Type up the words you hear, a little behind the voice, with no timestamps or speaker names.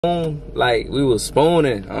like we was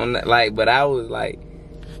spooning on that, like, but I was like,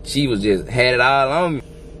 she was just had it all on me.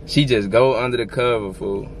 She just go under the cover,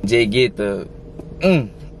 fool. Just get the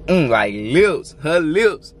like lips, her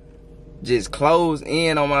lips just close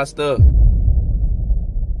in on my stuff.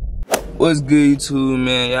 What's good, YouTube,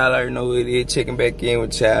 man? Y'all already know what it is. Checking back in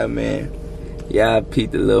with y'all, man. Y'all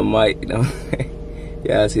peeped the little mic, you know.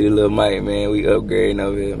 Y'all see the little mic, man. We upgrading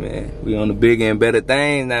over here, man. We on the bigger and better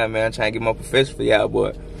things now, man. I'm trying to get more professional for y'all,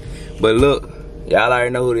 boy. But look, y'all already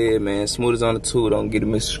know who it is, man. Smooth is on the tool. Don't get it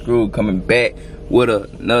misconstrued. Coming back with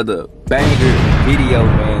another banger video,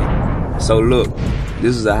 man. So look,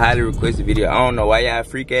 this is a highly requested video. I don't know why y'all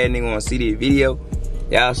freak ass nigga wanna see this video.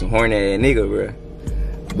 Y'all some horny ass nigga, bro.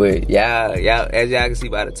 But y'all, as y'all can see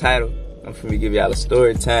by the title, I'm finna give y'all a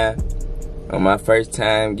story time. On my first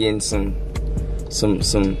time getting some,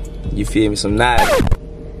 you feel me, some knowledge.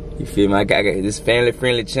 You feel me? I got this family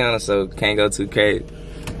friendly channel, so can't go too crazy.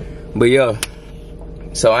 But yo,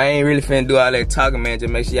 so I ain't really finna do all that talking, man. Just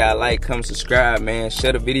make sure y'all like, comment, subscribe, man.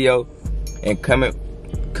 Share the video and come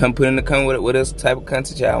put in the comment what else type of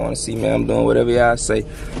content y'all wanna see, man. I'm doing whatever y'all say.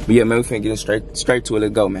 But yeah, man, we finna get straight to it.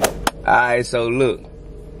 Let's go, man. Alright, so look.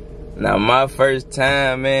 Now my first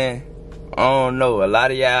time, man, I don't know. A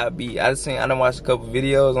lot of y'all I done watched a couple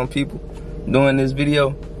videos on people doing this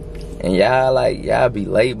video, and y'all be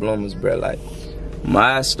late bloomers, bro. Like,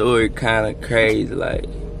 my story kinda crazy, like,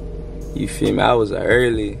 you feel me? I was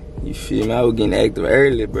early, you feel me? I was getting active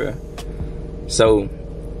early, bro. So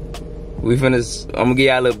I'm gonna give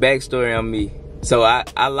y'all a little backstory on me. So I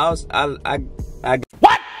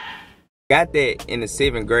got that in the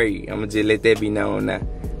 7th grade. I'm gonna just let that be known now.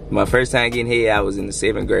 My first time getting head, I was in the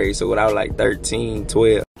 7th grade. So when I was like 13,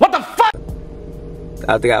 12. What the fuck?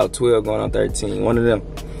 I think I was 12 going on 13, one of them.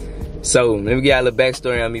 So let me give y'all a little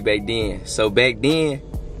backstory on me back then. So back then,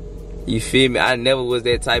 you feel me, I never was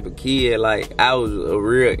that type of kid. Like, I was a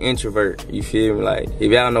real introvert, you feel me? Like,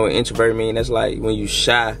 if y'all know what introvert mean, that's like when you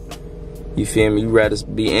shy, you feel me? You rather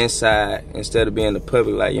be inside instead of being in the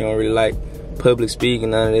public. Like, you don't really like public speaking,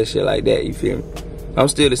 none of that shit like that, you feel me? I'm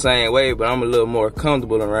still the same way, but I'm a little more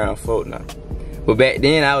comfortable around folk now. But back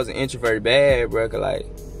then, I was an introvert bad, bro, like,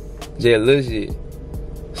 just little shit.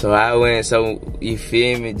 So I went, so, you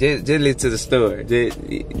feel me? Just listen to the story.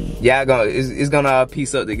 Y'all it's gonna all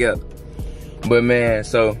piece up together. But man,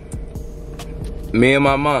 so, me and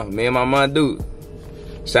my mom Duke.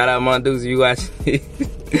 Shout out Mom Duke if you watching.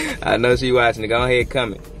 I know she watching it, go ahead,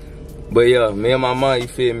 comment. But yo, me and my mom, you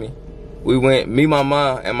feel me? We went, me, my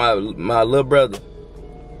mom, and my little brother.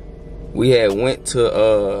 We had went to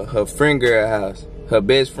her friend girl house, her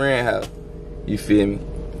best friend house, you feel me?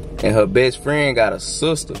 And her best friend got a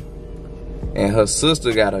sister, and her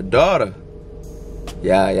sister got a daughter.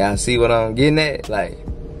 Y'all see what I'm getting at? Like,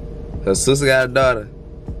 her sister got a daughter,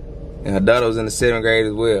 and her daughter was in the 7th grade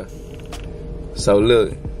as well. So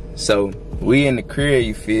look, so we in the crib,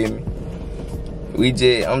 you feel me?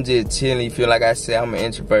 I'm just chilling, you feel, like I said, I'm an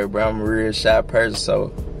introvert, bro. I'm a real shy person,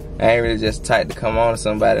 so I ain't really just tight to come on to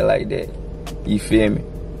somebody like that. You feel me?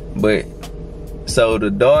 But, so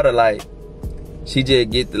the daughter, like, she just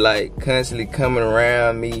get to, like, constantly coming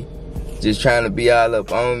around me, just trying to be all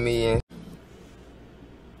up on me. And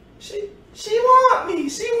she want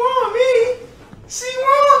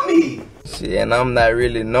me. Shit, and I'm not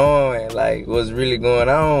really knowing, like, what's really going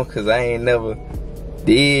on, because I ain't never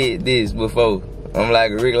did this before. I'm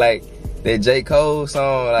like, really, like, that J. Cole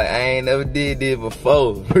song, like, I ain't never did this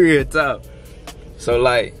before, real talk. So,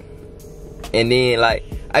 like, and then, like,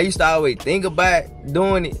 I used to always think about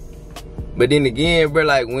doing it, but then again, bro,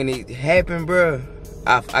 like, when it happened, bro,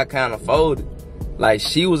 I kind of folded. Like,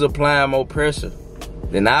 she was applying more pressure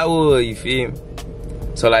than I would, you feel me?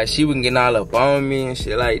 So, like, she was getting all up on me and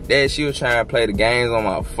shit like that. She was trying to play the games on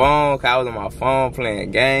my phone, cause I was on my phone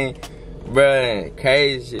playing games, bro, and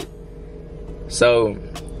crazy shit. So,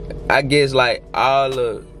 I guess, like, all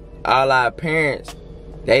our parents,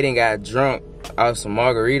 they done got drunk off some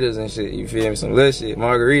margaritas and shit, you feel me? Some little shit,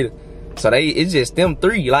 margarita. So it's just them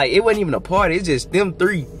three. Like, it wasn't even a party, it's just them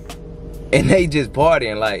three. And they just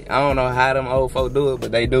partying. Like, I don't know how them old folk do it,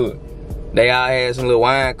 but they do it. They all had some little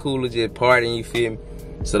wine cooler just partying, you feel me?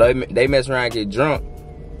 So they mess around and get drunk.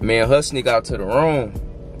 Me and her sneak out to the room.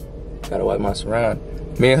 Gotta wipe my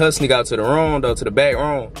surroundings. Me and her sneak out to the room, though, to the back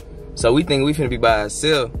room. So we think we finna be by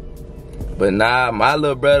ourselves. But nah, my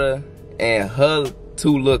little brother and her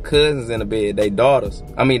 2 little cousins in the bed, they daughters.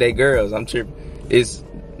 I mean, they girls, I'm tripping. It's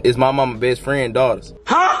my mama's best friend daughters.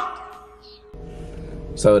 Huh?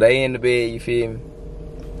 So they in the bed, you feel me?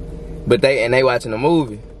 But they watching a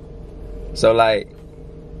movie. So, like,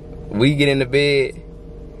 we get in the bed,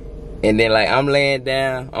 And then like I'm laying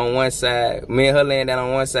down on one side, me and her laying down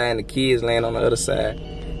on one side, and the kids laying on the other side.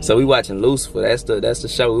 So we watching Lucifer. That's the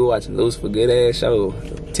show. We watching Lucifer. Good ass show.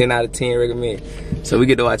 10 out of 10 recommend. So we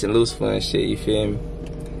get to watching Lucifer and shit. You feel me?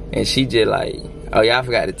 And she just like, oh yeah, I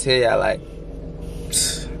forgot to tell y'all like,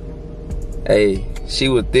 hey, she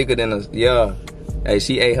was thicker than us. Yeah. Hey,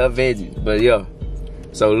 she ate her veggies. But yeah.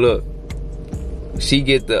 So look, she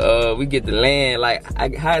get the we get the land like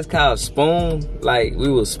how it's called, spoon. Like we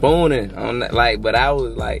was spooning on that, like, but I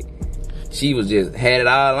was like, she was just had it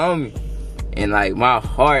all on me. And like my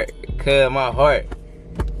heart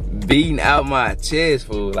beating out my chest,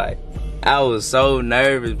 fool. Like I was so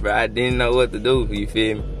nervous, bro. I didn't know what to do, you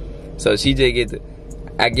feel me? So she just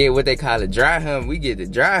I get what they call a dry hump. We get the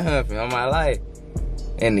dry humping on my life.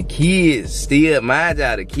 And the kids still, mind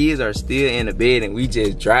y'all, the kids are still in the bed and we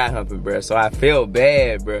just dry humping, bro. So I felt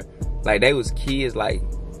bad, bro. Like they was kids like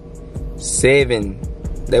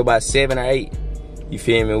 7, they were about 7 or 8. You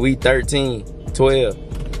feel me? We 13, 12.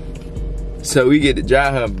 So we get the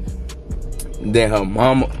dry humping. Then her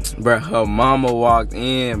mama walked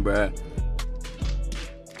in, bro.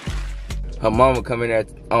 Her mama come in there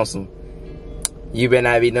on some, you better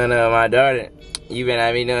not be doing that with my daughter. You better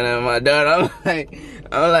not be doing that with my daughter.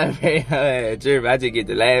 I'm like, man, I just get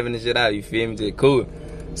to laughing and shit out, you feel me? Just cool.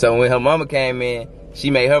 So when her mama came in,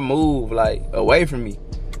 she made her move like away from me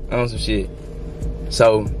on some shit.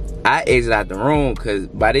 So I exit out the room, cause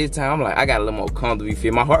by this time I'm like, I got a little more comfortable, you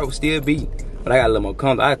feel me? My heart was still beating, but I got a little more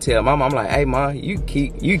comfortable. I tell mama, I'm like, hey mom, you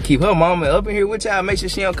keep her mama up in here with y'all, make sure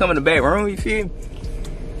she don't come in the back room, you feel me?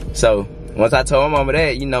 So once I told my mama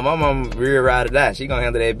that, you know, my mama real ride or die. She gonna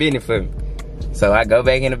handle that business for me. So I go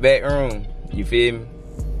back in the back room, you feel me?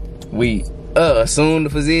 We assumed the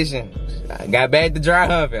position. I got back to dry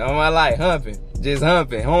humping on my life, humping, just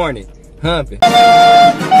humping, horny, humping.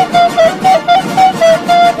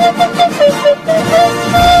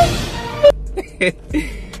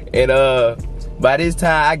 And by this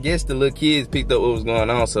time, I guess the little kids picked up what was going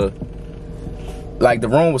on. So like the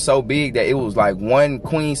room was so big that it was like one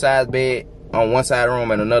queen size bed on one side of the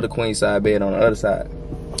room and another queen size bed on the other side.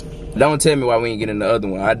 Don't tell me why we ain't get in the other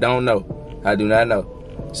one. I don't know. I do not know.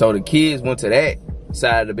 So the kids went to that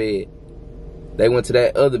side of the bed. They went to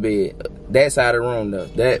that other bed, that side of the room though,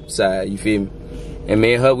 that side, you feel me? And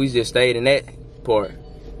me and her, we just stayed in that part.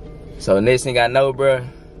 So next thing I know, bruh,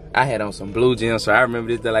 I had on some blue gym shorts. I remember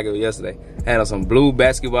this day like it was yesterday. I had on some blue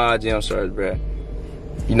basketball gym shorts, bruh.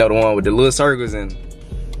 You know, the one with the little circles in them.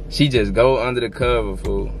 She just go under the cover,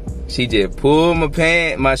 fool. She just pull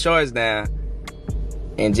my shorts down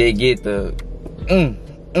and just get the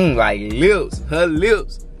like lips, her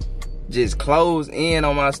lips just close in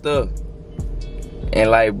on my stuff. And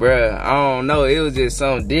like, bruh, I don't know, it was just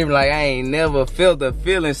something different. Like I ain't never felt a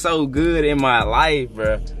feeling so good in my life,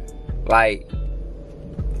 bruh. Like,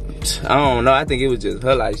 I don't know, I think it was just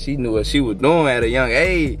her, like she knew what she was doing at a young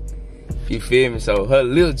age. You feel me? So her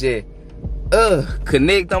lips just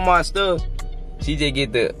connect on my stuff. She just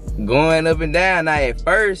get the going up and down. Now at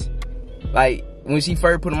first, like when she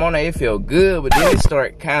first put them on there, it felt good, but then it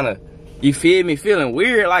start kind of, you feel me, feeling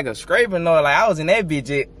weird, like a scraping noise. Like I was in that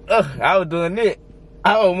bitch, I was doing it.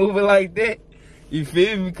 I was moving like that. You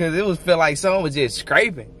feel me? Because it was felt like someone was just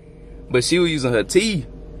scraping, but she was using her teeth.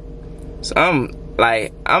 So I'm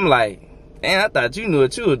like, man, I thought you knew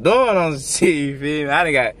what you was doing on the shit. You feel me? I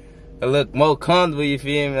done got a little more comfortable. You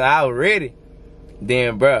feel me? I was ready.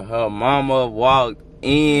 Then, bruh, her mama walked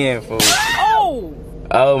in, fool. Oh!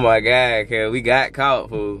 Oh my God, cuz we got caught,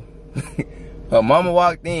 fool. Her mama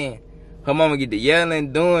walked in. Her mama get to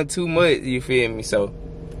yelling, doing too much, you feel me? So,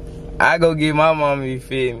 I go get my mama, you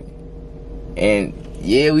feel me? And,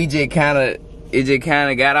 yeah, it just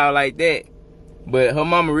kinda got out like that. But her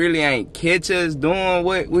mama really ain't catch us doing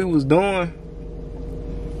what we was doing.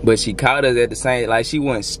 But she caught us at the same, like she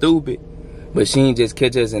wasn't stupid. But she ain't just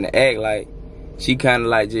catch us in the act, like, she kinda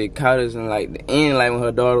like just caught us in like the end, like when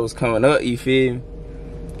her daughter was coming up, you feel me?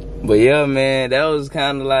 But yeah, man, that was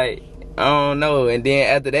kinda like, I don't know. And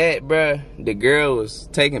then after that, bruh, the girl was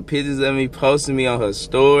taking pictures of me, posting me on her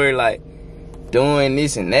story, like, doing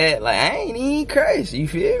this and that. Like, I ain't even crush, you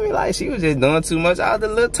feel me? Like, she was just doing too much out the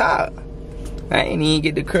little top. I ain't even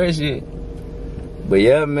get to crush it. But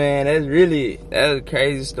yeah, man, that was a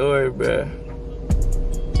crazy story, bruh.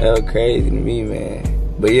 That was crazy to me,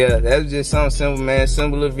 man. But yeah, that was just something simple, man.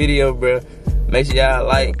 Simple little video, bruh. Make sure y'all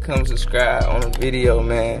like, come subscribe on the video,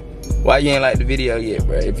 man. Why you ain't like the video yet,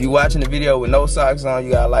 bruh? If you watching the video with no socks on,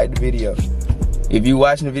 you gotta like the video. If you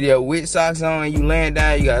watching the video with socks on and you laying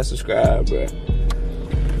down, you gotta subscribe,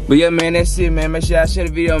 bruh. But yeah, man, that's it, man. Make sure y'all share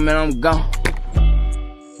the video, man. I'm gone.